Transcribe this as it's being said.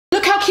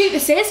cute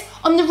this is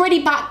on the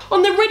ready back,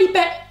 on the ready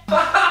bed.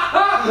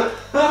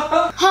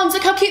 Hans,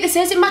 look how cute this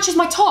is. It matches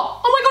my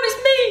top. Oh my God,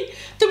 it's me.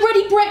 The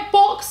ready break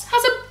box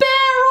has a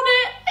bear on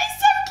it. It's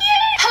so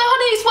cute. Hello,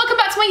 honeys. Welcome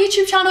back to my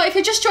YouTube channel. If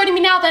you're just joining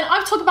me now, then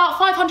I've talked about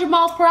 500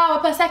 miles per hour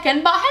per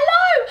second. But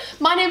hello,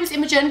 my name is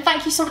Imogen.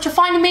 Thank you so much for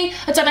finding me.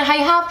 I don't know how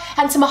you have.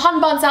 And to my hun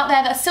buns out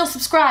there that are still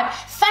subscribed,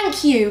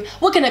 thank you.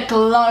 We're gonna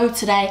glow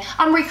today.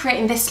 I'm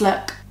recreating this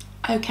look.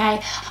 Okay,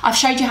 I've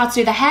showed you how to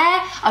do the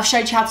hair, I've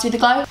showed you how to do the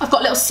glow. I've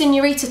got a little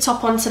senorita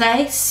top on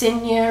today.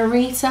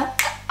 Senorita,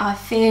 I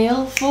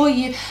feel for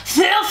you.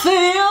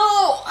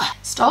 Feel.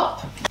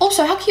 Stop.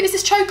 Also, how cute is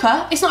this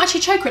choker? It's not actually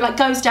a choker, it like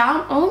goes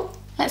down. Oh,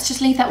 let's just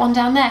leave that one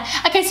down there.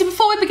 Okay, so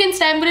before we begin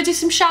today, I'm gonna do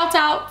some shout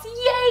outs.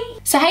 Yay!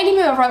 So Hayley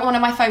Moore wrote one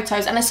of my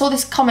photos and I saw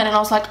this comment and I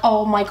was like,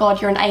 oh my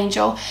God, you're an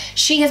angel.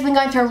 She has been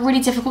going through a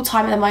really difficult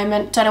time at the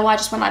moment. Don't know why I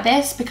just went like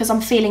this, because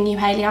I'm feeling you,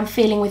 Hayley. I'm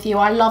feeling with you.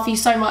 I love you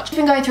so much. She's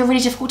been going through a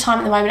really difficult time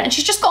at the moment and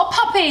she's just got a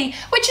puppy,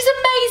 which is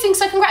amazing.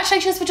 So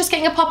congratulations for just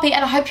getting a puppy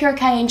and I hope you're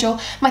okay, Angel.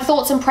 My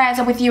thoughts and prayers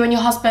are with you and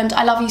your husband.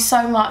 I love you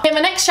so much. Okay,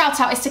 my next shout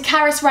out is to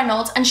Caris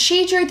Reynolds and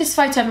she drew this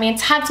photo of me and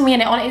tagged me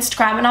in it on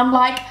Instagram and I'm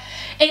like,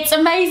 it's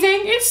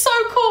amazing. It's so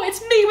cool.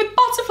 It's me with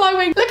butterfly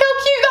wings. Look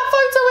how cute that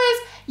photo is.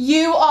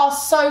 You are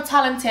so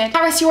talented.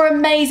 Caris, you're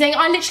amazing.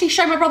 I literally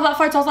showed my brother that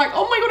photo. I was like,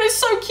 oh my God, it's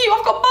so cute.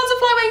 I've got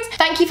butterfly wings.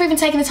 Thank you for even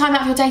taking the time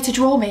out of your day to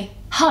draw me.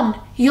 Hun,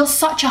 you're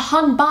such a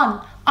hun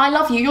bun. I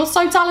love you. You're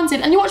so talented.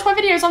 And you watch my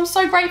videos. I'm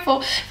so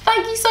grateful.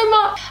 Thank you so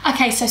much.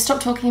 Okay, so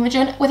stop talking,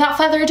 Imogen. Without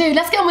further ado,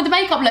 let's get on with the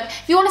makeup look.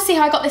 If you want to see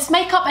how I got this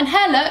makeup and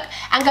hair look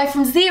and go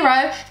from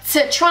 0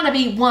 to trying to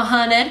be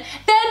 100,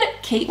 then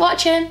keep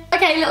watching.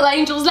 Okay, little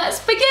angels, let's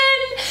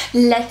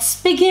begin.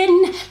 Let's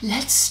begin.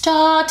 Let's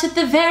start at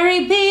the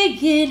very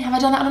beginning. Have I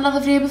done that on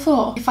another video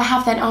before? If I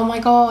have, then oh my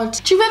God.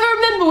 Do you ever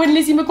remember when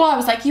Lizzie McGuire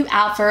was like, you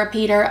out for a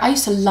repeater? I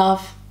used to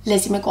love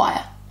Lizzie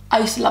McGuire. I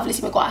used to love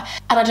Lizzie McGuire.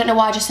 And I don't know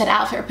why I just said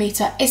outfit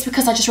repeater. It's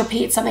because I just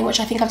repeated something which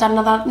I think I've done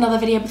another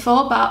video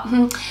before, but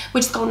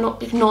we're just gonna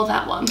ignore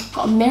that one.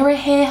 Got a mirror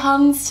here,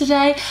 huns,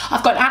 today.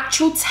 I've got an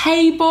actual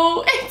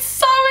table. It's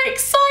so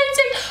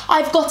exciting.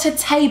 I've got a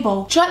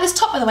table. Do you like this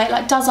top, by the way? It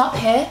like does up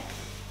here.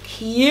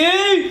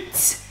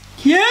 Cute.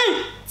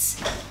 Cute.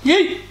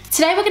 Cute.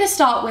 Today we're gonna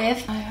start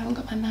with, I haven't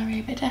got my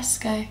Mario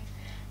Badescu.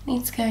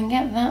 Need to go and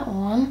get that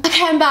one.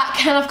 Okay, I'm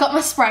back and I've got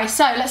my spray.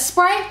 So let's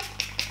spray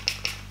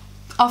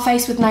our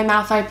face with no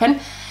mouth open.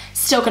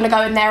 Still gonna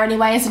go in there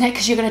anyway, isn't it?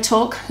 Because you're gonna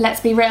talk,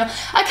 let's be real.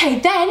 Okay,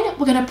 then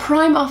we're gonna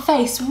prime our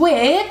face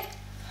with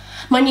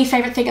my new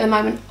favorite thing at the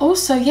moment.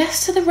 Also,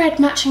 yes to the red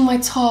matching my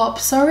top,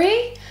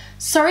 sorry.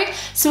 So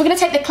we're gonna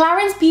take the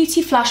Clarins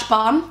Beauty Flash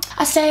Balm.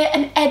 I say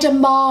an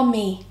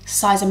edamame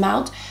size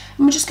amount.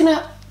 And we're just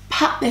gonna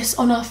pat this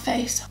on our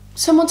face.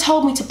 Someone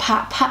told me to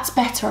pat, pat's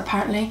better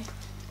apparently.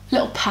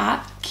 Little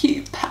pat,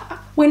 cute pat.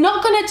 We're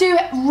not gonna do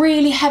it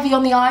really heavy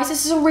on the eyes.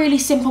 This is a really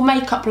simple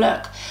makeup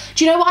look.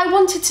 Do you know what I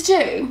wanted to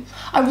do?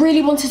 I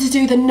really wanted to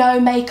do the no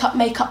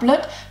makeup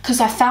look because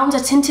I found a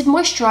tinted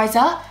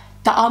moisturiser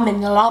that I'm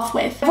in love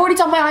with. I've already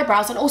done my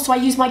eyebrows and also I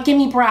used my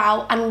Gimme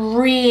Brow and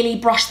really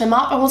brushed them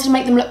up. I wanted to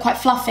make them look quite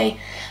fluffy.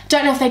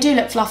 Don't know if they do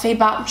look fluffy,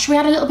 but should we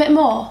add a little bit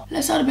more?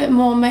 Let's add a bit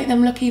more and make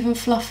them look even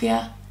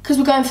fluffier. Because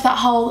we're going for that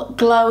whole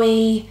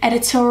glowy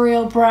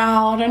editorial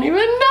brow. I don't even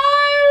know.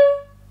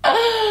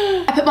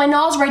 I put my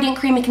NARS Radiant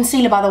Creamy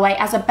Concealer, by the way,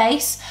 as a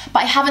base,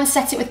 but I haven't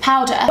set it with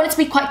powder. I want it to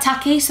be quite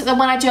tacky so that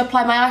when I do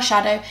apply my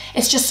eyeshadow,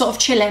 it's just sort of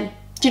chilling.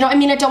 Do you know what I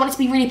mean? I don't want it to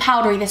be really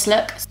powdery, this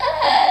look.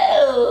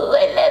 Oh,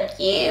 I love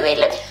you, I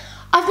love you.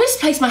 I've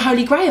misplaced my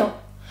Holy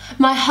Grail.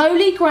 My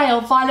Holy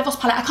Grail Violet Voss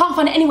palette. I can't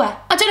find it anywhere.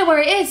 I don't know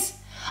where it is.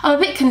 I'm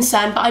a bit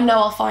concerned, but I know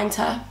I'll find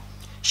her.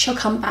 She'll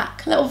come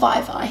back, little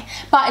Vi.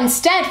 But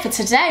instead, for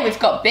today, we've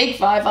got big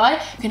Vi. I'm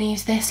gonna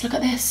use this, look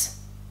at this.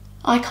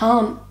 I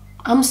can't.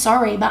 I'm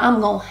sorry, but I'm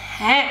gonna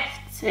have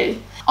to.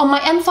 On my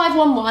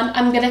M511,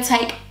 I'm gonna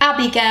take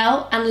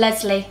Abigail and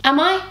Leslie. Am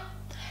I?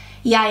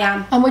 Yeah, I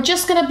am. And we're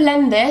just gonna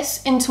blend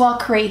this into our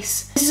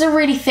crease. This is a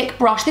really thick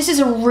brush. This is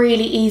a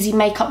really easy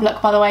makeup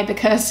look, by the way,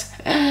 because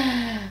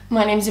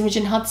my name's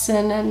Imogen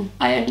Hudson and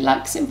I only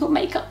like simple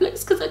makeup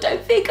looks because I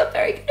don't think I'm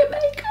very good at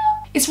makeup.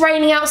 It's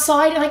raining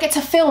outside and I get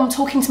to film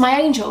talking to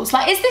my angels.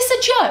 Like, is this a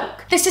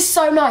joke? This is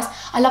so nice.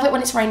 I love it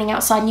when it's raining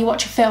outside and you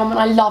watch a film, and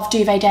I love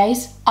duvet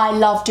days. I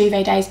love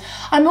duvet days.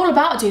 I'm all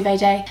about a duvet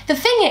day. The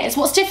thing is,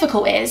 what's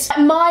difficult is,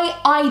 my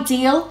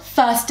ideal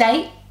first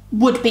date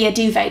would be a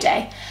duvet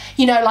day.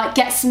 You know, like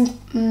get some,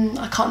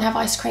 I can't have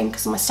ice cream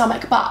because of my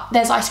stomach, but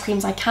there's ice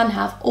creams I can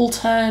have.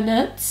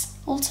 Alternate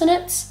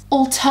options.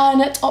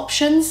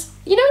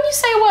 You know when you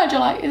say a word,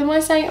 you're like, am I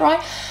saying it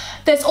right?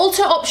 There's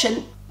alternate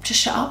option. Just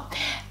shut up.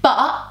 But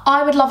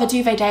I would love a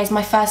duvet day as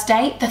my first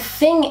date. The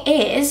thing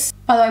is,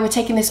 by the way, we're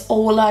taking this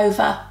all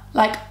over,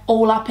 like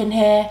all up in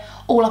here,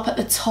 all up at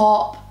the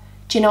top.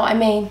 Do you know what I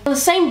mean? The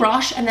same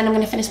brush, and then I'm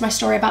gonna finish my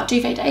story about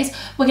duvet days.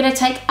 We're gonna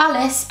take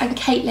Alice and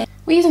Caitlin.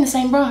 We're using the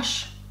same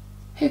brush.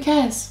 Who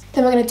cares?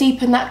 Then we're gonna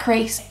deepen that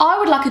crease. I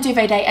would like a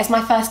duvet date as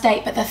my first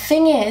date, but the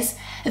thing is,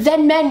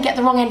 then men get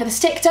the wrong end of the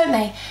stick, don't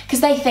they?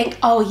 Because they think,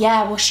 oh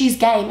yeah, well she's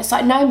game. It's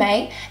like, no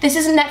mate, this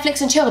isn't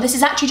Netflix and chill. This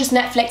is actually just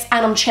Netflix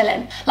and I'm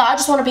chilling. Like, I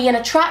just want to be in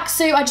a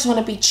tracksuit. I just want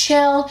to be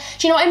chill.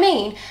 Do you know what I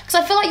mean? Because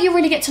I feel like you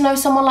really get to know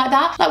someone like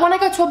that. Like when I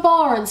go to a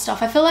bar and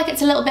stuff, I feel like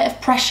it's a little bit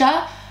of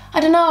pressure. I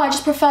don't know, I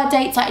just prefer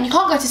dates, like, and you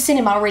can't go to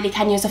cinema really,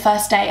 can you, as a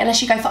first date,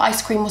 unless you go for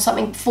ice cream or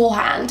something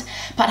beforehand.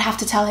 But I'd have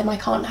to tell him I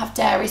can't have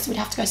dairy, so we'd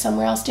have to go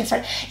somewhere else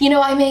different. You know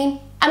what I mean?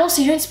 And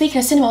also, you don't speak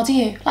in a cinema, do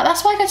you? Like,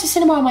 that's why I go to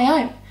cinema on my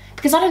own.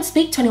 Because I don't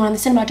speak to anyone in the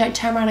cinema, I don't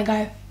turn around and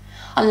go,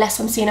 unless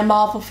I'm seeing a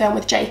Marvel film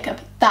with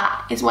Jacob.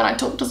 That is when I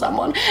talk to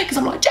someone, because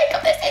I'm like,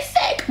 Jacob, this is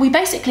sick. We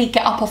basically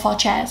get up off our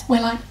chairs.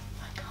 We're like,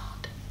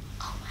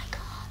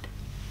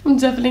 I'm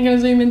definitely going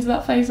to zoom into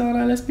that face, aren't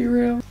I? Let's be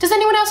real. Does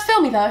anyone else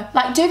feel me though?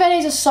 Like, duvet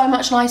days are so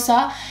much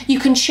nicer. You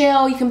can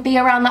chill, you can be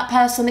around that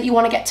person that you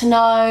want to get to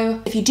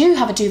know. If you do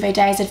have a duvet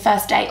day as a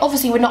first date,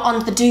 obviously we're not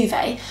under the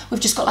duvet. We've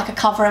just got like a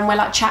cover and we're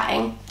like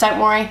chatting. Don't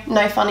worry,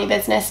 no funny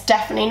business.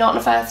 Definitely not on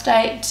a first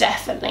date.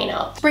 Definitely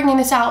not. Bringing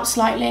this out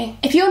slightly.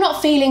 If you're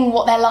not feeling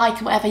what they're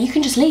like or whatever, you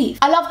can just leave.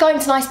 I love going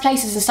to nice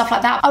places and stuff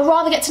like that. I'd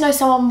rather get to know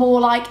someone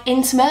more like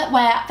intimate,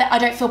 where I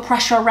don't feel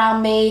pressure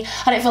around me.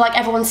 I don't feel like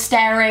everyone's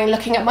staring,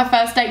 looking at my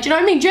first date. Do you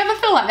know what I mean? Do you ever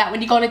feel like that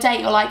when you go on a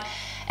date? You're like,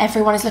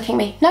 everyone is looking at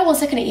me. No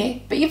one's looking at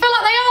you, but you feel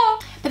like they are.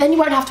 But then you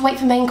won't have to wait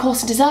for main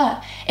course and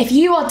dessert. If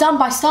you are done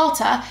by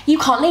starter, you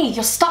can't leave.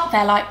 You're stuck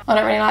there like, I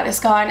don't really like this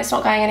guy and it's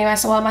not going anywhere,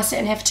 so why am I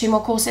sitting here for 2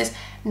 more courses?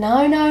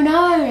 No, no,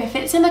 no. If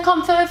it's in the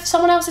comfort of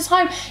someone else's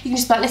home, you can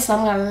just be like, listen,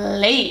 I'm gonna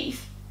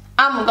leave.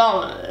 I'm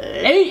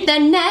gonna leave.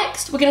 Then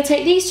next, we're gonna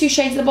take these 2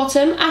 shades at the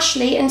bottom,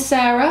 Ashley and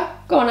Sarah.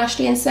 Go on,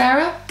 Ashley and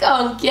Sarah. Go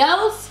on,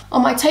 girls.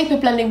 On my taper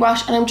blending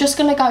brush, and I'm just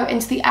gonna go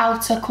into the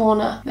outer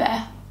corner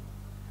there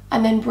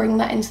and then bring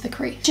that into the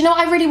crease. Do you know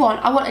what I really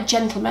want? I want a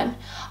gentleman.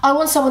 I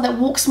want someone that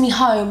walks me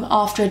home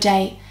after a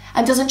date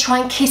and doesn't try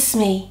and kiss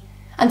me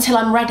until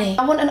I'm ready.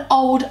 I want an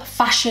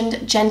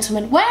old-fashioned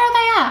gentleman. Where are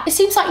they at? It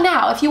seems like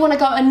now, if you want to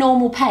go at a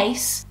normal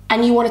pace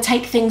and you want to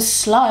take things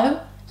slow,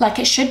 like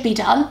it should be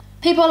done,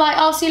 people are like,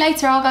 oh, see you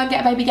later, I'll go and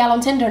get a baby gal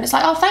on Tinder. And it's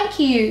like, oh, thank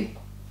you.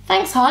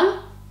 Thanks, hun.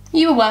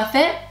 You were worth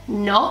it.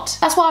 Not.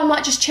 That's why I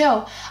might just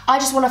chill. I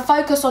just want to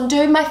focus on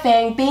doing my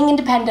thing, being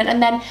independent,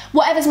 and then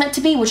whatever's meant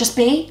to be will just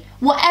be.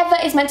 Whatever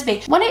is meant to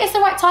be. When it is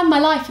the right time in my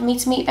life for me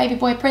to meet baby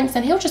boy Prince,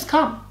 then he'll just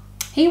come.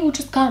 He will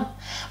just come.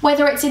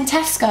 Whether it's in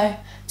Tesco.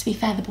 To be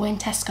fair, the boy in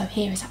Tesco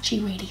here is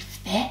actually really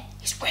fit.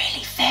 He's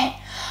really fit.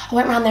 I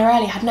went round there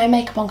early, I had no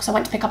makeup on because I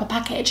went to pick up a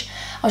package.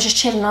 I was just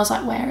chilling, I was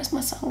like, where is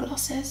my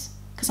sunglasses?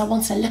 Because I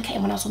wanted to look at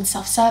him when I was on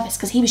self-service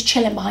because he was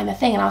chilling behind the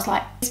thing and I was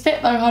like, he's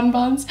fit though, hun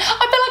buns. I feel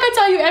like I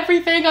tell you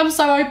everything. I'm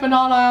so open,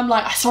 aren't I? I'm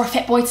like, I saw a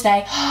fit boy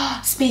today.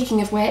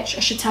 Speaking of which, I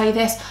should tell you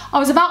this. I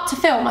was about to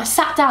film, I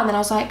sat down and I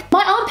was like,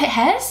 my armpit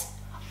hairs,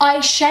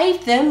 I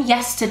shaved them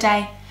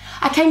yesterday.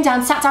 I came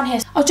down, sat down here.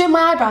 I was doing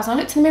my eyebrows and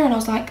I looked in the mirror and I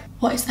was like,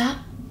 what is that?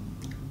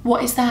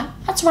 What is that?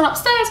 I had to run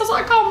upstairs. I was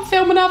like, I can't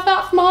film and have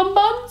that for my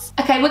buns.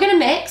 Okay, we're gonna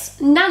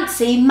mix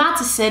Nancy,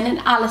 Madison, and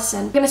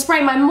Alison. I'm gonna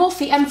spray my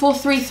Morphe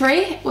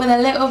M433 with a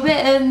little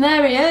bit of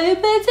Mario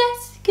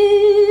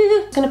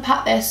Badescu. I'm gonna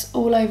pat this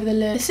all over the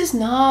lid. This is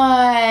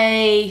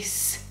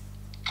nice.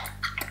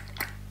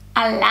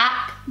 I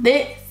like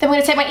this. Then we're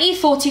gonna take my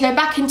E40, go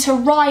back into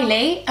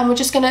Riley, and we're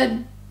just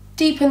gonna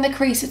deepen the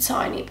crease a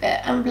tiny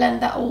bit and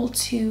blend that all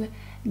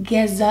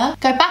together.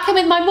 Go back in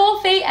with my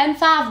Morphe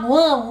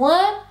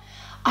M511.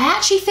 I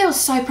actually feel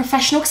so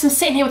professional because I'm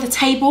sitting here with a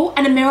table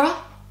and a mirror.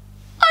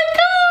 I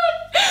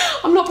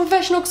can't! I'm not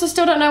professional because I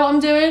still don't know what I'm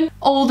doing.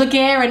 All the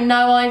gear and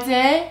no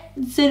idea.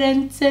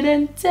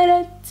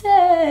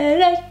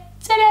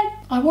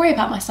 I worry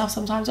about myself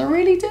sometimes, I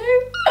really do.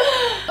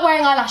 I'm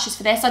wearing eyelashes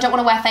for this. I don't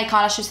want to wear fake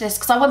eyelashes for this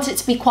because I want it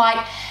to be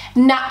quite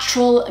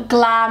natural,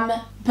 glam,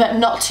 but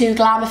not too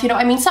glam, if you know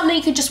what I mean. Something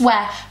you could just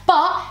wear.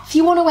 But if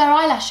you want to wear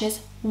eyelashes,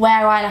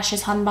 wear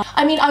eyelashes, hun.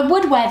 I mean, I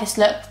would wear this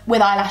look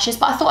with eyelashes,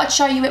 but I thought I'd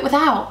show you it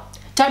without.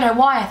 Don't know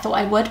why I thought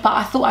I would, but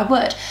I thought I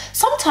would.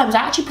 Sometimes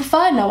I actually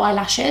prefer no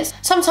eyelashes.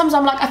 Sometimes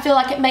I'm like, I feel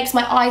like it makes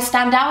my eyes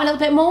stand out a little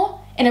bit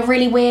more in a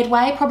really weird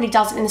way. Probably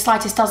doesn't in the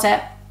slightest, does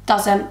it?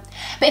 Doesn't.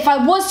 But if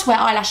I was to wear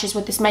eyelashes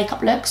with this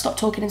makeup look, stop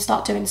talking and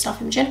start doing stuff,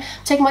 Imogen.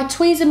 I'm taking my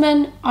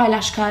Tweezerman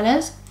eyelash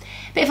curlers.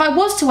 But if I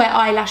was to wear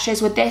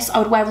eyelashes with this, I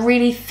would wear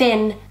really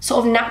thin,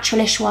 sort of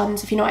naturalish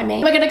ones, if you know what I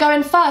mean. We're gonna go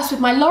in first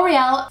with my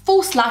L'Oreal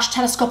Full Slash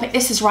Telescopic.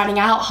 This is running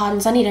out,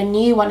 huns. I need a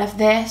new one of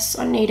this.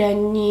 I need a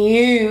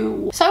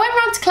new. So I went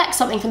round to collect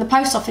something from the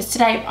post office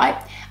today,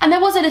 right? And there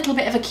was a little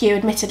bit of a queue,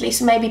 admittedly,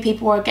 so maybe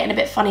people were getting a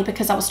bit funny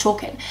because I was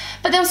talking.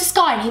 But there was this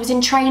guy and he was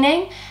in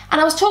training and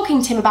I was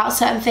talking to him about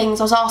certain things.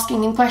 I was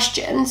asking him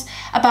questions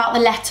about the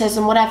letters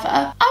and whatever.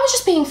 I was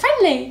just being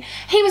friendly.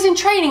 He was in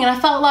training and I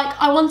felt like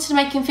I wanted to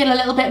make him feel a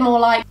little bit more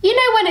like, you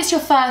know when it's your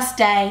first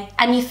day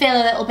and you feel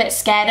a little bit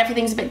scared,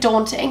 everything's a bit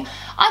daunting.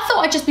 I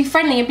thought I'd just be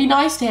friendly and be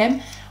nice to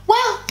him.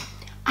 Well,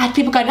 I had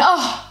people going,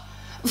 oh,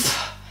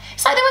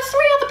 it's like there were 3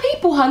 other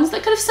people, huns,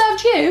 that could have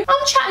served you.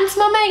 I'm chatting to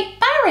my mate,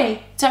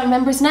 Barry. Don't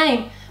remember his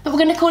name. that we're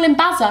going to call him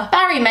Bazza.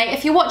 Barry, mate,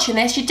 if you're watching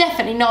this, you're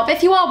definitely not. But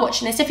if you are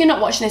watching this, if you're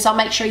not watching this, I'll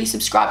make sure you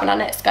subscribe when our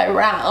next go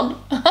round.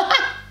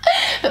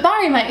 But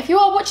Barry, mate, if you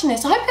are watching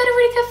this, I hope you had a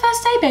really good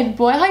first day, baby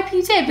boy. I hope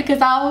you did,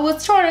 because I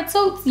was trying to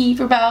talk to you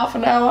for about half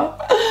an hour.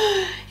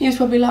 He was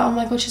probably like, oh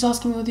my God, she's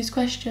asking me all these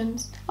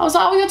questions. I was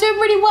like, oh, you're doing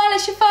really well.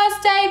 It's your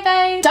first day,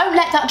 babe. Don't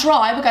let that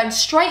dry. We're going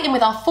straight in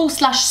with our full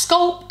slash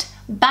sculpt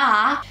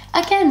back.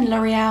 Again,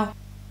 L'Oreal.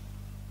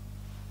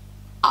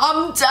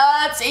 I'm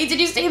dirty.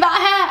 Did you see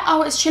that hair?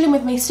 Oh, it's chilling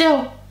with me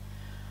still.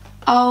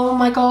 Oh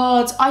my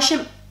God. I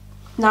shouldn't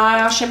be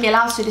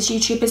allowed to do this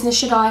YouTube business,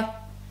 should I?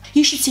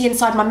 You should see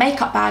inside my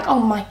makeup bag. Oh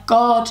my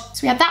God.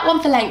 So we had that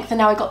one for length and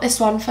now we got this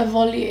one for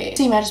volume.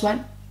 See, I just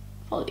went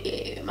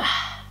volume.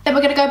 Then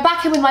we're gonna go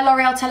back in with my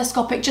L'Oreal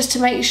Telescopic just to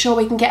make sure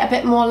we can get a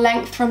bit more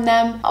length from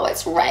them. Oh,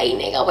 it's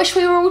raining. I wish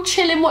we were all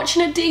chilling,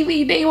 watching a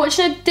DVD,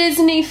 watching a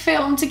Disney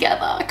film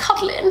together,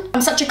 cuddling.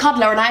 I'm such a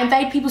cuddler and I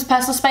invade people's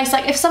personal space.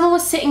 Like if someone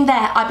was sitting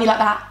there, I'd be like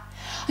that.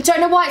 I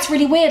don't know why, it's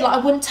really weird. Like I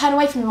wouldn't turn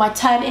away from them, I'd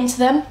turn into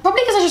them.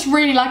 Probably because I just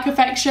really like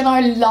affection.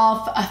 I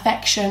love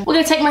affection. We're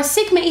gonna take my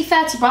Sigma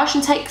E30 brush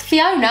and take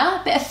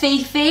Fiona, a bit of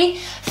Fifi.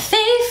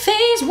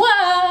 Fifi's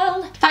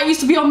World. That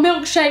used to be on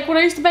Milkshake when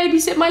I used to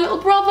babysit my little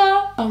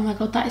brother. Oh my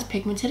God, that is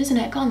pigmented, isn't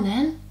it? Go on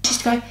then.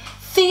 Just go,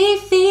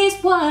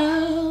 Fifi's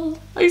World.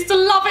 I used to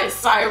love it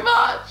so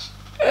much.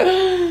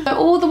 Go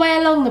all the way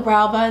along the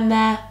brow bone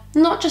there.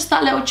 Not just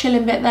that little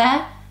chilling bit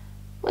there.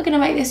 We're gonna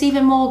make this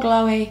even more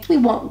glowy. We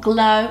want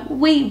glow,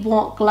 we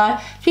want glow.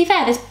 To be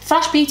fair, this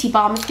Flash Beauty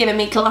Balm is giving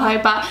me glow,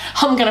 but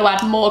I'm gonna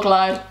add more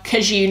glow,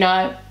 cause you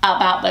know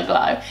about the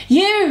glow.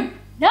 You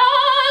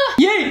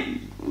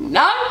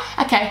know.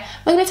 Okay,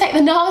 we're gonna take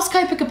the NARS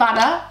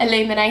Copacabana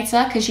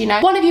Illuminator, cause you know,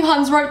 one of you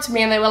Huns wrote to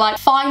me and they were like,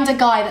 find a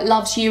guy that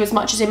loves you as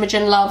much as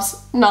Imogen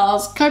loves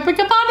NARS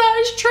Copacabana.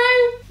 It's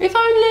true, if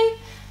only.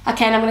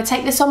 Okay, and I'm going to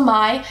take this on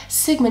my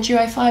Sigma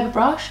Duo Fibre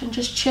brush and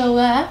just chill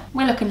there.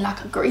 We're looking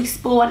like a grease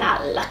ball and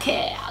I like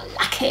it, I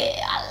like it,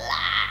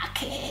 I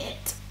like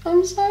it.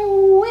 I'm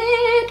so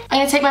weird. I'm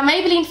going to take my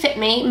Maybelline Fit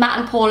Me Matte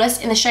and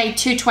Poreless in the shade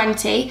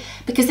 220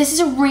 because this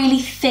is a really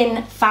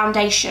thin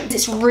foundation.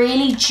 It's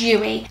really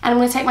dewy. And I'm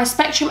going to take my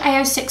Spectrum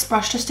AO6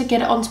 brush just to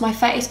get it onto my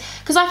face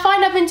because I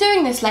find I've been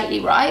doing this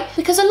lately, right?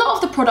 Because a lot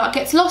of the product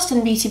gets lost in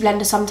the Beauty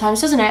Blender sometimes,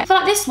 doesn't it? I feel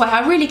like this way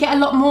I really get a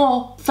lot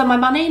more for my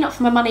money, not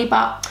for my money,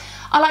 but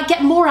I like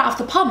get more out of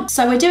the pump.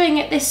 So we're doing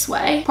it this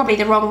way. Probably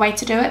the wrong way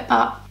to do it,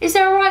 but is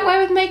there a right way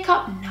with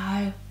makeup?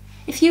 No.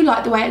 If you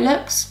like the way it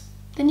looks,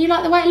 then you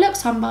like the way it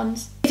looks, hun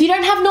buns. If you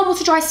don't have normal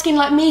to dry skin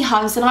like me,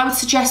 huns, then I would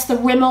suggest the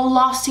Rimmel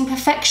Lasting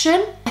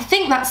Perfection. I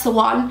think that's the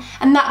one,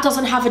 and that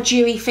doesn't have a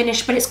dewy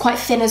finish, but it's quite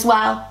thin as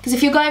well. Because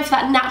if you're going for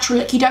that natural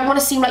look, you don't want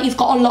to seem like you've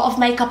got a lot of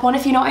makeup on,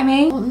 if you know what I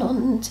mean.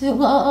 Onto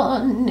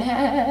one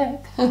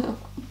neck.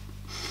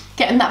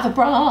 Getting that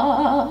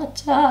vibrato.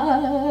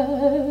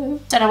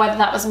 Don't know whether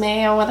that was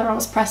me or whether I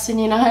was pressing,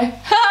 you know.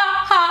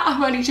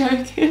 I'm only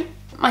joking.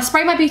 I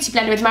spray my Beauty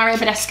Blender with Mario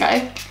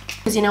Badescu,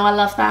 because you know I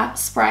love that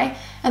spray.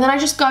 And then I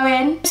just go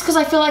in, just because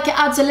I feel like it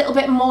adds a little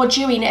bit more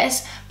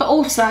dewiness, but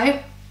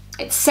also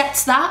it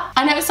sets that.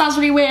 I know it sounds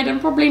really weird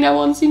and probably no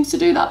one seems to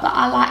do that, but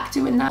I like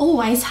doing that.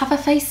 Always have a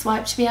face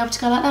wipe to be able to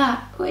go like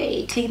that.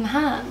 Wee, clean the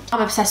hand.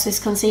 I'm obsessed with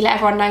this concealer,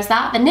 everyone knows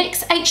that. The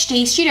NYX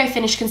HD Studio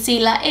Finish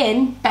Concealer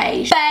in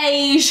beige.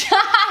 Beige!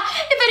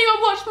 If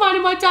anyone watched mine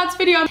and my dad's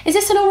video. Is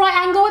this an alright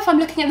angle if I'm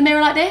looking at the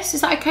mirror like this?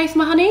 Is that okay for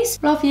my honeys?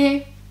 Love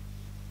you.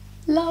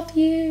 Love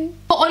you.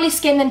 For oily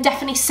skin, then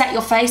definitely set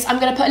your face. I'm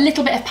going to put a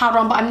little bit of powder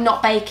on, but I'm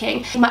not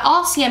baking. My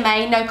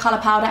RCMA No Colour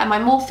Powder and my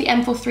Morphe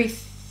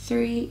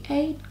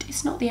M438.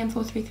 It's not the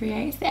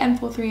M4338, it's the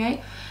M438.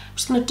 I'm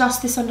just going to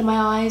dust this under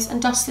my eyes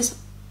and dust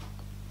this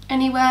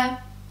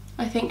anywhere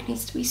I think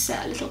needs to be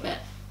set a little bit.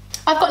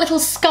 I've got a little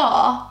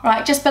scar,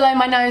 right, just below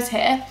my nose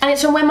here. And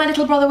it's from when my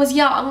little brother was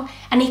young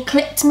and he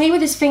clipped me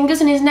with his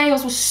fingers and his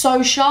nails were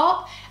so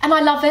sharp. And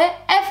I love it.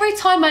 Every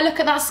time I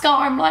look at that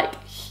scar, I'm like,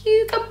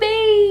 Hugo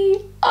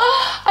B.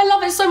 Oh, I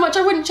love it so much.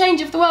 I wouldn't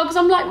change it for the world because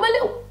I'm like, my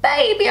little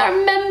baby.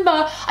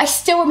 I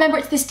still remember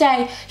it to this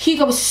day.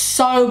 Hugo was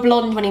so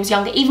blonde when he was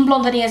younger, even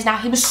blonder than he is now.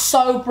 He was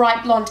so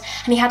bright blonde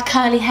and he had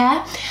curly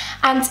hair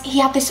and he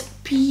had this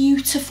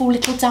beautiful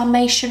little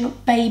Dalmatian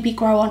baby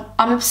grow on.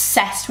 I'm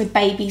obsessed with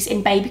babies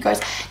in baby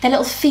grows. Their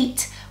little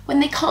feet,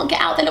 when they can't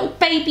get out, their little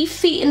baby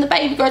feet in the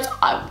baby grows.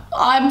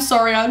 I'm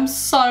sorry, I'm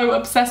so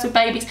obsessed with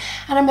babies.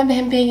 And I remember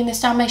him being in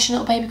this Dalmatian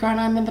little baby grow and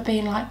I remember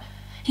being like,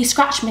 he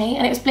scratched me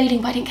and it was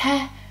bleeding, but I didn't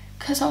care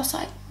because I was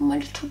like, my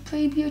little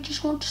baby, I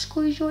just want to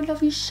squeeze you, I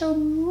love you so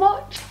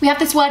much. We have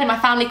this word in my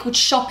family called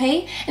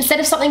shoppy. Instead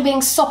of something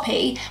being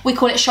soppy, we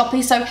call it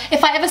shoppy. So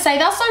if I ever say,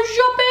 that's so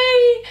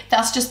shoppy,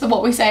 that's just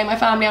what we say in my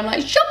family. I'm like,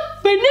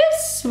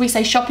 shoppiness. We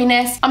say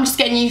shoppiness. I'm just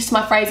getting used to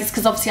my phrases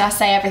because obviously I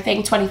say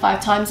everything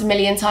 25 times, a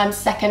million times a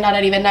second. I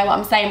don't even know what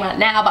I'm saying right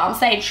now, but I'm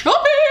saying shoppy.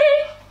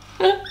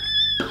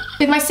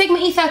 With my Sigma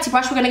E30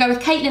 brush, we're gonna go with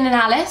Caitlin and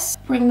Alice.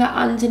 Bring that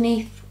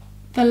underneath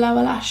the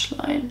lower lash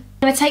line.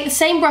 I'm going to take the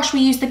same brush we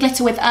used the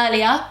glitter with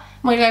earlier,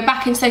 We're gonna go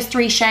back into those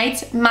 3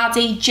 shades.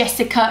 Maddie,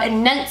 Jessica,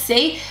 and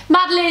Nancy.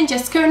 Madeline,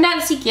 Jessica, and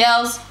Nancy,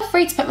 girls. Feel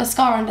free to put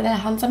mascara under their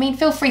hands. I mean,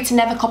 feel free to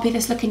never copy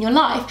this look in your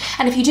life.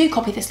 And if you do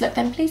copy this look,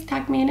 then please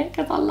tag me in it,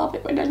 because I love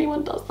it when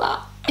anyone does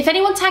that. If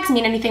anyone tags me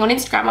in anything on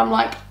Instagram, I'm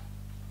like,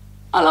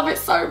 I love it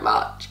so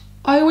much.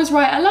 I always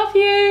write, I love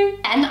you.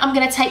 And I'm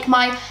gonna take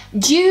my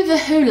Dew the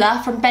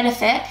Hoola from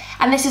Benefit,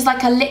 and this is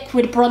like a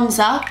liquid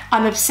bronzer.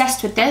 I'm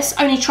obsessed with this.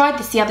 Only tried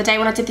this the other day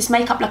when I did this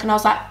makeup look, and I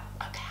was like,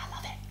 okay, I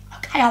love it.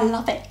 Okay, I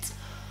love it.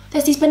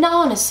 There's these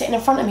bananas sitting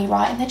in front of me,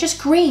 right, and they're just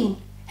green.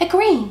 They're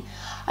green.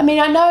 I mean,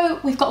 I know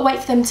we've got to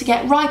wait for them to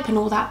get ripe and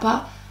all that,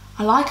 but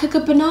I like a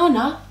good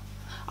banana.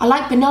 I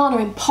like banana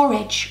in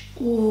porridge.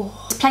 Ooh.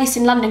 There's a place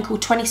in London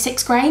called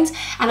 26 Grains,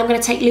 and I'm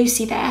gonna take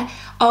Lucy there.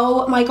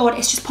 Oh my God,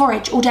 it's just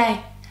porridge all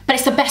day. But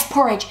it's the best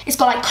porridge. It's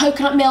got like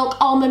coconut milk,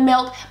 almond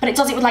milk, but it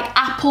does it with like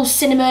apple,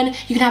 cinnamon.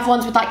 You can have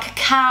ones with like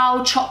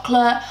cacao,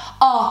 chocolate.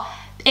 Oh,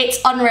 it's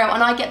unreal.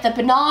 And I get the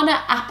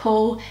banana,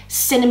 apple,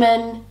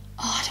 cinnamon.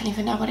 Oh, I don't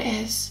even know what it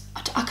is.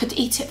 I could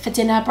eat it for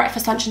dinner,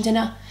 breakfast, lunch and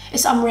dinner.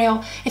 It's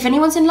unreal. If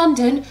anyone's in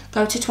London,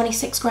 go to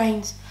 26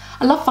 Grains.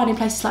 I love finding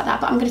places like that,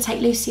 but I'm gonna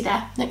take Lucy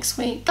there next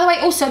week. Oh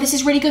wait, also this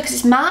is really good because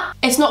it's matte.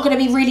 It's not gonna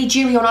be really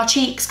dewy on our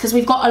cheeks because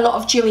we've got a lot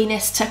of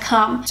dewiness to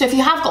come. So if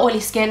you have got oily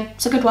skin,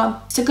 it's a good one.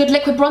 It's a good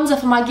liquid bronzer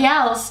for my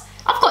gals.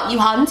 I've got you,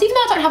 huns. Even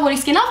though I don't have oily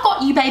skin, I've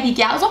got you, baby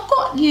gals. I've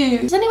got you.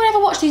 Does anyone ever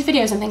watch these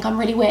videos and think I'm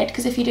really weird?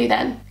 Because if you do,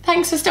 then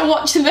thanks for still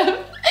watching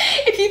them.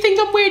 If you think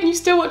I'm weird and you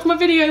still watch my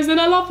videos, then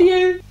I love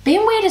you.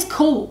 Being weird is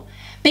cool.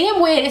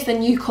 Being weird is the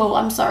new cool,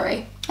 I'm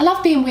sorry. I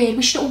love being weird.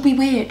 We should all be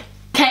weird.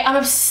 Okay, I'm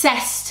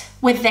obsessed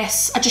with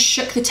this. I just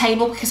shook the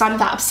table because I'm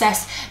that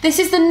obsessed. This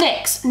is the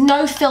NYX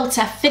No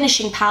Filter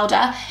Finishing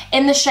Powder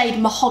in the shade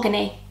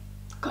Mahogany.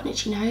 Got an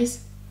itchy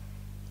nose.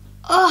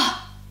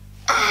 Oh,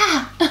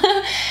 ah.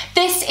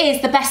 This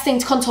is the best thing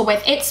to contour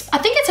with. I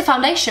think it's a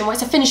foundation or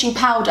it's a finishing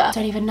powder. I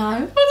don't even know. I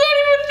don't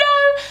even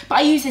know. But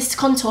I use this to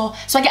contour.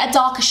 So I get a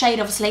darker shade,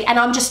 obviously, and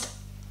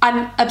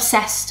I'm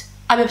obsessed.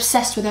 I'm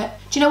obsessed with it.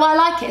 Do you know why I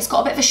like it? It's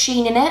got a bit of a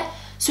sheen in it.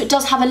 So it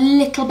does have a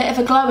little bit of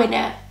a glow in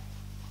it.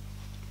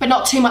 But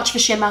not too much of a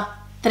shimmer,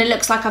 that it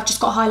looks like I've just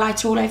got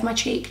highlighter all over my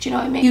cheek. Do you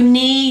know what I mean? You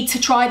need to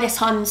try this,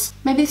 huns.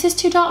 Maybe this is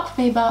too dark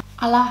for me, but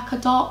I like a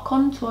dark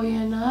contour, you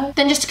know?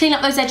 Then just to clean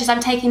up those edges, I'm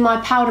taking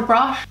my powder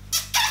brush.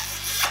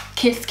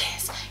 Kiss,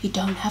 kiss. You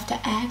don't have to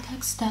act like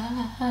a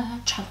star.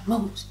 Try the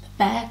moves in the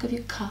back of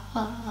your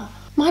car.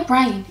 My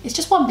brain is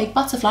just one big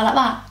butterfly like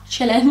that,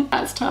 chilling.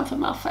 It's time for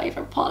my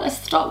favourite part. Let's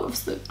start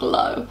with the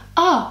glow.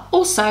 Ah,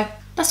 also,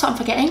 that's what I'm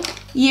forgetting.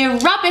 You're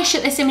rubbish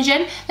at this,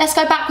 Imogen. Let's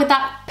go back with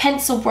that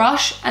pencil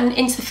brush and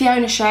into the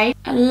Fiona shade.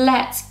 And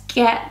let's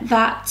get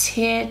that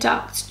tear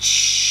duct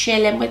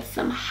chilling with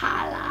some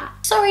highlight.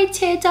 Sorry,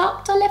 tear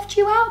duct, I left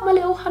you out, my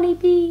little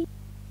honeybee.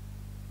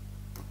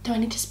 Do I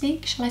need to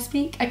speak? Shall I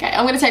speak? Okay,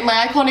 I'm gonna take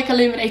my iconic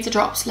illuminator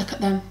drops. Look at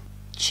them.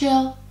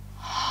 Chill.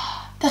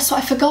 That's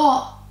what I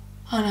forgot.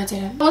 Oh no, I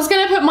didn't. I was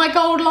gonna put my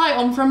gold light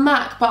on from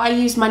MAC, but I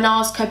used my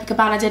NARS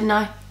Copacabana, didn't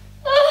I?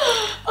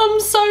 I'm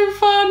so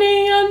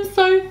funny, I'm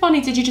so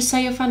funny. Did you just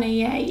say you're funny?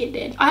 Yeah, you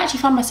did. I actually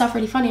find myself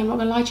really funny, I'm not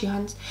gonna lie to you,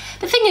 Hans.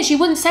 The thing is, you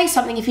wouldn't say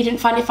something if you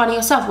didn't find it funny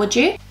yourself, would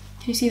you?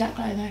 Can you see that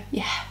glow though?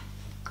 Yeah,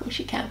 of course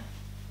you can.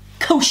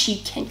 Of course you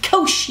can, of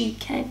course you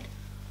can.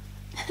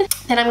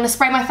 Then I'm gonna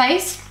spray my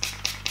face.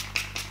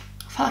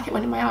 I felt like it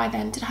went in my eye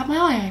then. Did I have my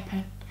eye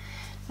open?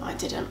 No, I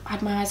didn't. I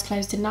had my eyes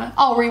closed, didn't I?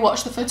 I'll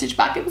rewatch the footage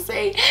back and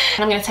see. And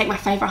I'm gonna take my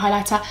favourite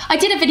highlighter. I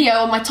did a video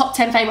on my top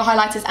 10 favourite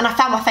highlighters and I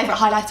found my favourite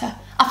highlighter.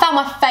 I found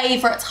my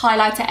favourite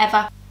highlighter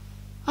ever.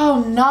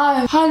 Oh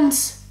no,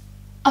 Hans,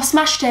 I've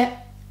smashed it.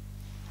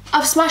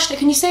 I've smashed it,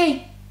 can you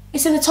see?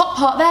 It's in the top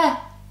part there.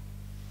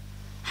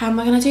 How am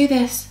I gonna do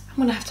this? I'm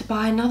gonna have to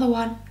buy another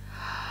one.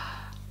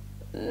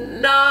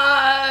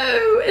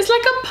 No, it's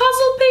like a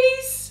puzzle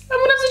piece. I'm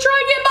gonna have to try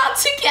and get back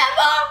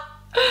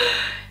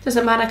together.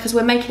 Doesn't matter because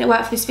we're making it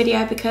work for this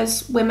video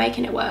because we're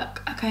making it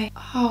work, okay?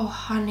 Oh,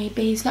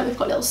 honeybees, look, we've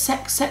got little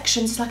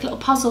sections, it's like a little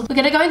puzzle. We're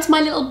gonna go into my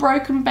little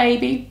broken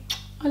baby.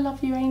 I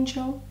love you,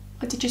 angel.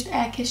 I did just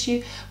air kiss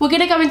you. We're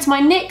gonna go into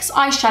my NYX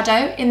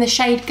eyeshadow in the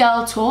shade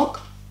Girl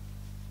Talk.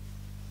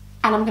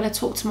 And I'm gonna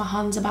talk to my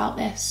huns about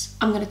this.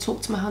 I'm gonna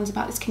talk to my huns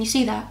about this. Can you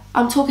see that?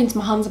 I'm talking to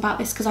my huns about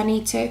this because I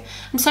need to.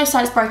 I'm so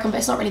sad it's broken, but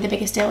it's not really the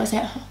biggest deal, is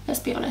it? Let's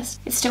be honest.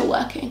 It's still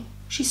working.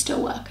 She's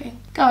still working.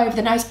 Go over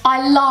the nose.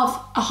 I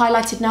love a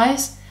highlighted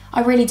nose.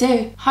 I really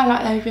do.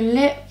 Highlight over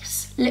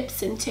lips,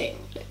 lips and ting,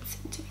 lips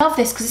and ting. I love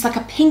this because it's like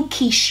a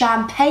pinky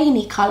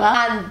champagne-y colour.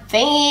 And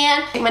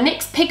then my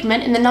NYX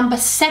pigment in the number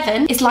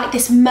 7 is like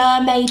this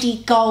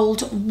mermaidy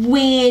gold,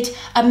 weird,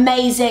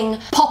 amazing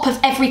pop of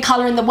every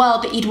colour in the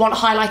world that you'd want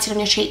highlighted on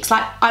your cheeks.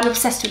 Like, I'm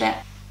obsessed with it.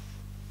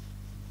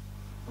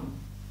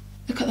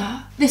 Look at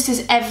that. This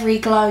is every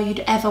glow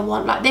you'd ever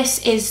want. Like, this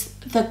is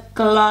the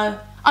glow.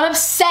 I'm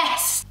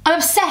obsessed. I'm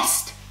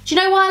obsessed. Do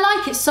you know why I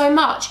like it so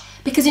much?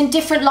 Because in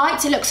different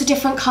lights, it looks a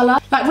different colour.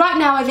 Like right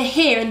now over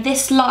here in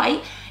this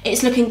light,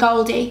 it's looking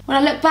goldy. When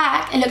I look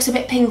back, it looks a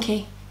bit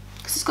pinky.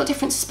 Because it's got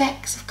different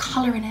specks of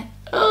colour in it.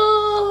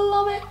 Oh, I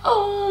love it.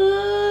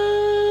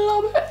 Oh, I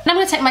love it. And I'm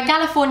gonna take my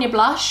California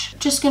blush.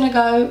 Just gonna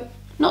go,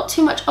 not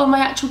too much on my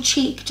actual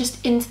cheek,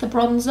 just into the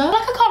bronzer.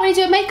 Like I can't really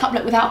do a makeup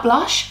look without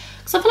blush,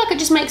 because I feel like it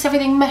just makes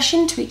everything mesh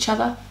into each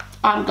other.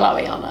 I'm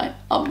glowy, aren't I?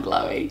 I'm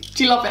glowy.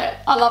 Do you love it?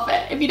 I love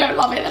it. If you don't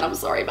love it, then I'm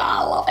sorry, but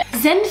I love it.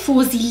 Then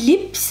for the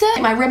lips,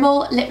 my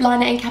Rimmel lip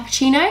liner in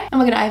Cappuccino. And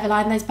we're gonna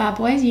overline those bad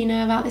boys. You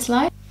know about this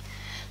light.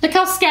 Look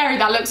how scary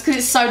that looks because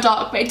it's so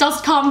dark, but it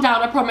does calm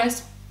down, I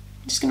promise.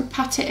 I'm just gonna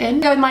pat it in.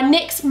 Go with my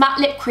NYX matte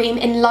lip cream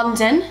in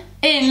London.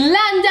 In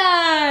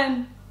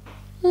London!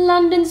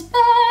 London's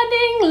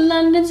burning,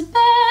 London's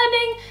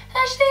burning.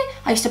 Actually,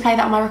 I used to play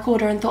that on my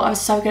recorder and thought I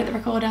was so good at the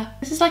recorder.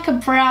 This is like a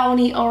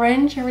brownie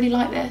orange. I really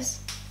like this.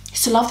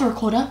 Used to love the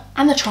recorder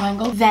and the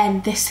triangle.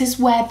 Then this is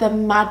where the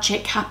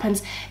magic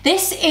happens.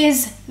 This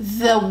is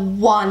the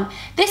one.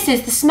 This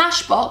is the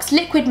Smashbox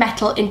Liquid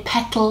Metal in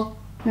Petal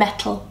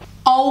Metal.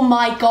 Oh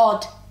my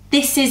God,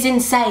 this is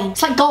insane.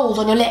 It's like gold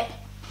on your lip.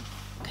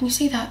 Can you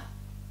see that?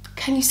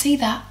 Can you see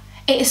that?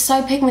 It is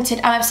so pigmented.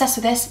 I'm obsessed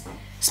with this.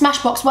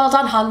 Smashbox, well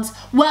done, huns.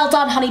 Well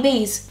done,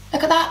 honeybees.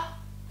 Look at that.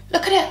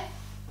 Look at it.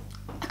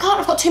 I can't,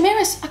 I've got two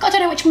mirrors. I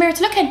don't know which mirror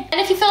to look in. And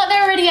if you feel like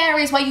there are already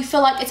areas where you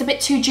feel like it's a bit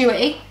too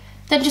dewy,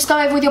 then just go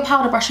over with your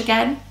powder brush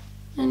again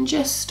and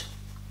just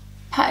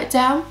pat it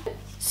down.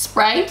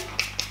 Spray.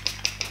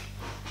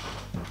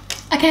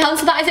 Okay,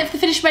 so that is it for the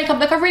finished makeup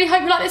look. I really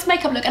hope you like this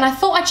makeup look, and I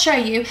thought I'd show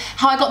you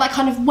how I got that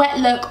kind of wet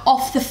look,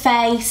 off the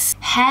face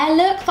hair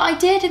look that I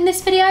did in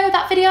this video,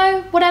 that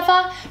video,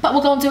 whatever. But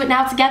we'll go and do it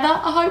now together.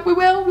 I hope we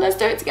will. Let's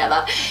do it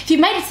together. If you've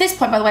made it to this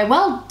point, by the way,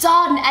 well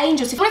done,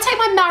 angels. If you want to take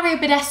my Mario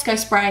Badescu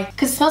spray,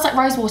 because it smells like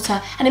rose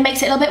water and it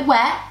makes it a little bit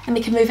wet, and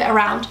we can move it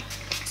around.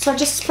 So I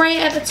just spray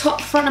it at the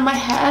top front of my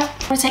hair.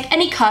 I'm gonna take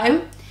any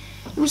comb.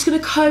 I'm just gonna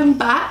comb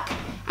back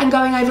and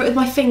going over it with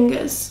my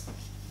fingers.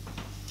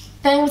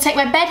 Then I'm gonna take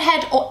my bed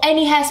head or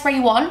any hairspray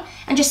you want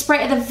and just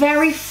spray it at the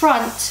very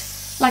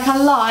front, like a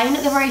line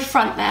at the very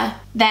front there.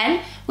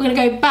 Then we're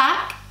gonna go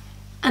back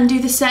and do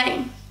the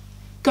same.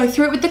 Go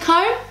through it with the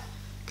comb,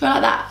 go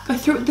like that. Go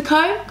through it with the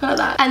comb, go like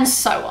that, and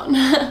so on.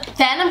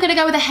 Then I'm gonna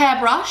go with a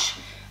hairbrush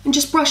and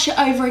just brush it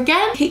over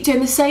again. Keep doing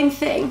the same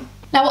thing.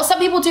 Now what some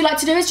people do like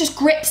to do is just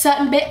grip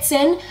certain bits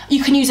in.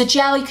 You can use a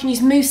gel, you can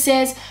use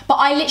mousses, but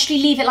I literally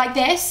leave it like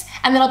this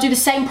and then I'll do the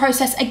same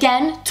process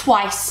again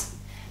twice.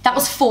 That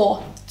was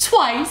 4.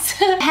 Twice.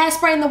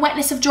 Hairspray in the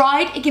wetness of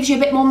dried, it gives you a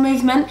bit more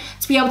movement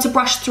to be able to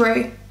brush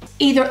through.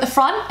 Either at the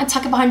front and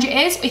tuck it behind your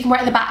ears, or you can wear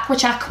it at the back,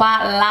 which I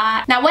quite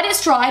like. Now when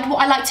it's dried, what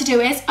I like to do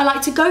is, I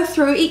like to go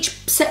through each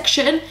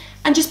section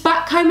and just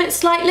back comb it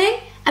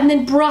slightly, and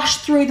then brush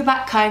through the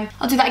back comb.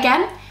 I'll do that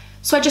again.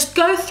 So I just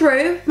go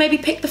through, maybe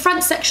pick the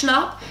front section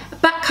up,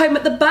 back comb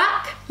at the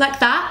back, like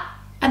that,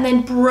 and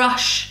then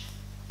brush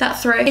that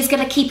through. It's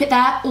gonna keep it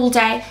there all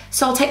day.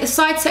 So I'll take the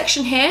side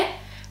section here,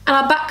 and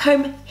I'll back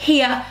comb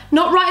here,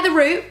 not right at the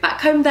root,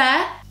 back comb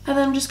there, and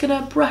then I'm just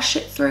gonna brush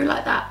it through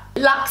like that.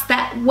 Locks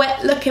that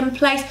wet look in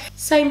place.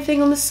 Same thing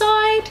on the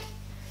side.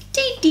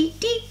 Dee, dee,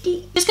 dee,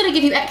 dee. Just gonna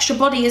give you extra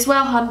body as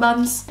well, hun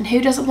buns. And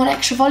who doesn't want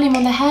extra volume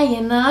on the hair,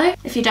 you know?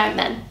 If you don't,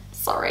 then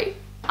sorry,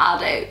 I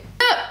do.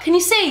 Look, can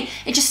you see?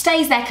 It just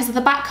stays there because of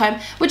the back comb.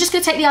 We're just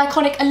gonna take the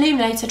iconic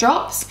Illuminator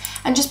drops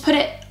and just put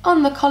it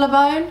on the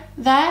collarbone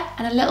there,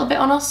 and a little bit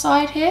on our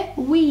side here.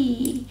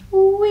 Wee,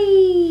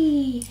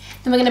 wee.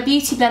 Then we're gonna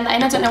beauty blend that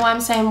in. I don't know why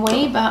I'm saying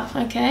we, but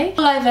okay.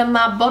 All over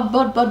my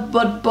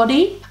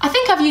body. I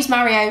think I've used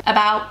Mario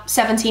about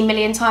 17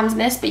 million times in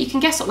this, but you can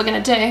guess what we're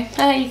gonna do.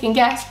 You can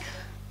guess.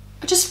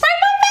 I just sprayed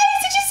my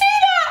face, did you see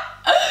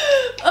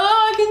that?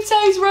 Oh, I can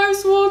taste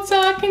rose water.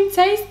 I can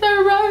taste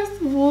the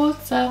rose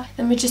water.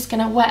 Then we're just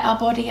gonna wet our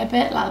body a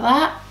bit like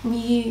that,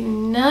 you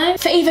know.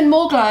 For even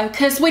more glow,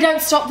 because we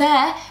don't stop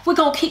there. We're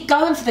gonna keep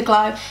going for the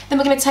glow. Then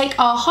we're gonna take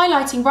our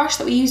highlighting brush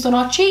that we used on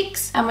our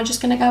cheeks, and we're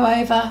just gonna go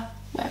over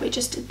where we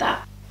just did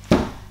that.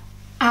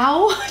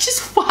 Ow, I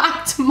just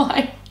whacked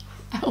my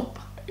elbow.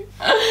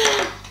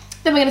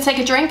 Then we're gonna take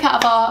a drink out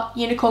of our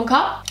unicorn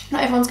cup.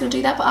 Not everyone's gonna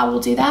do that, but I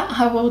will do that.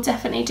 I will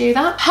definitely do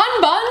that.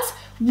 Hun buns,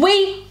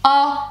 we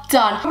are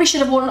done. Probably should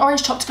have worn an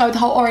orange top to go with the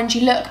whole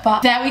orangey look,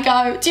 but there we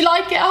go. Do you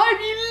like it? I hope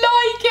you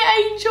like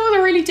it, angels. I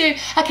really do.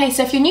 Okay,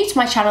 so if you're new to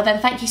my channel, then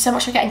thank you so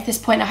much for getting to this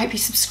point. I hope you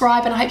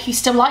subscribe, and I hope you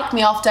still like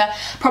me after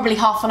probably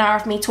half an hour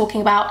of me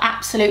talking about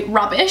absolute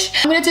rubbish.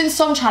 I'm gonna do the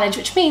song challenge,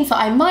 which means that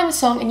I mime a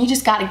song and you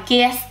just gotta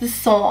guess the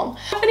song.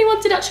 If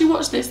anyone did actually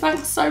watch this,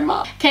 thanks so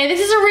much. Okay, this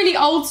is a really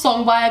old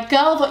song by a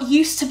girl that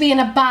used to be in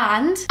a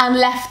band and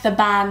left the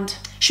band.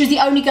 She was the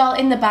only girl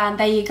in the band,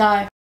 there you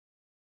go.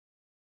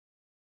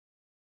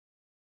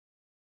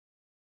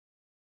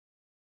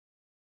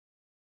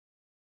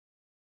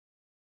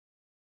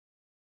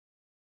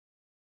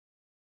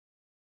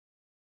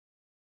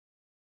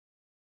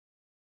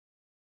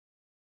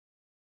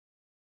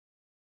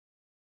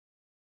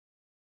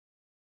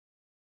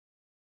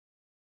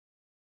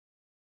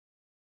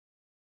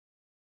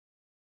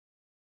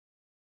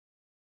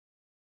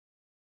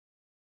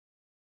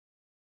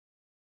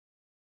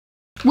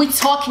 We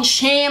talking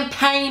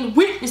champagne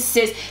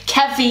witnesses,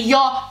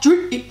 caviar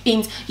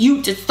dreams.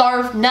 You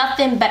deserve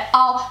nothing but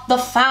all the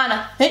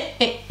finer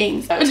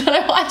things. I don't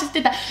know why I just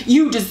did that.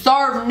 You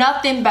deserve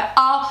nothing but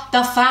all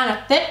the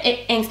finer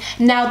things.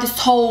 Now this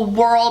whole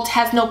world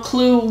has no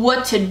clue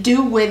what to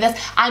do with us.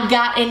 I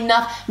got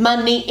enough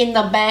money in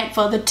the bank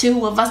for the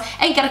two of us.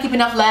 Ain't gotta keep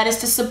enough lettuce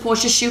to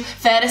support your shoe.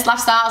 Fattest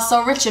lifestyle,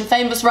 so rich and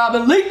famous.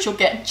 Robin Leach, you'll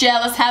get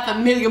jealous.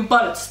 $500,000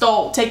 but it's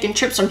stole. Taking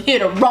trips from here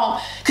to Rome.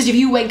 Cause if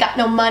you ain't got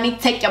no money,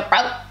 take your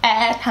broke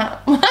ass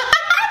home.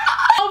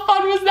 How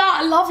fun was that?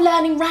 I love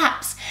learning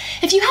raps.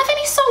 If you have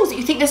any songs that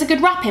you think there's a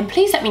good rap in,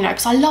 please let me know,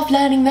 because I love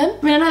learning them.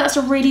 I mean, I know that's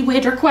a really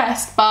weird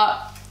request,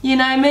 but you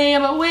know me,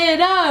 I'm a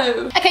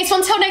weirdo. Okay, so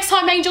until next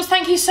time, angels,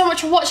 thank you so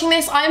much for watching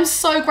this. I am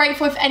so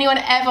grateful if anyone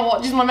ever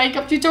watches my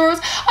makeup tutorials.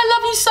 I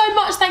love you so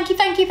much. Thank you,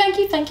 thank you, thank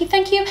you, thank you,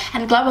 thank you.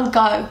 And glow and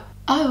go.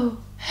 Oh.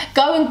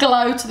 Go and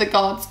glow to the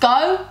gods.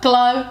 Go,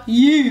 glow,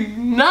 you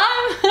know.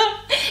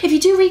 If you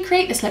do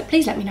recreate this look,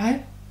 please let me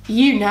know.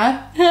 You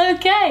know.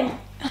 Okay.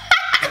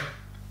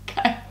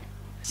 Okay.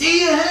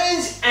 See your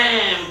hands,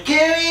 I'm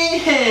going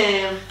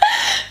home.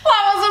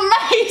 That was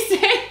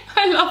amazing.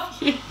 I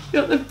love you.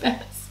 You're the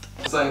best.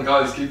 Saying,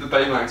 guys, keep the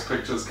Baymax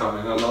pictures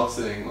coming. I love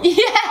seeing them.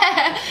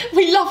 Yeah,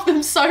 we love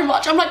them so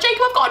much. I'm like,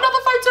 Jacob, I've got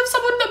another photo of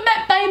someone that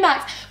met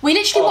Baymax. We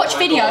literally watched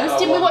videos.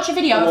 Didn't we watch your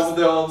videos? The one with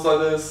the arms like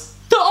this.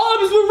 The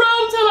arms were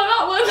round like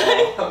that, weren't they?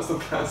 Oh, that was the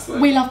best thing.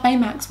 We love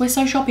Baymax. We're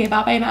so shoppy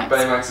about Baymax.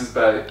 Baymax is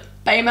Bay.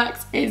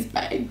 Baymax is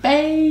Bay.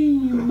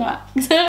 Baymax.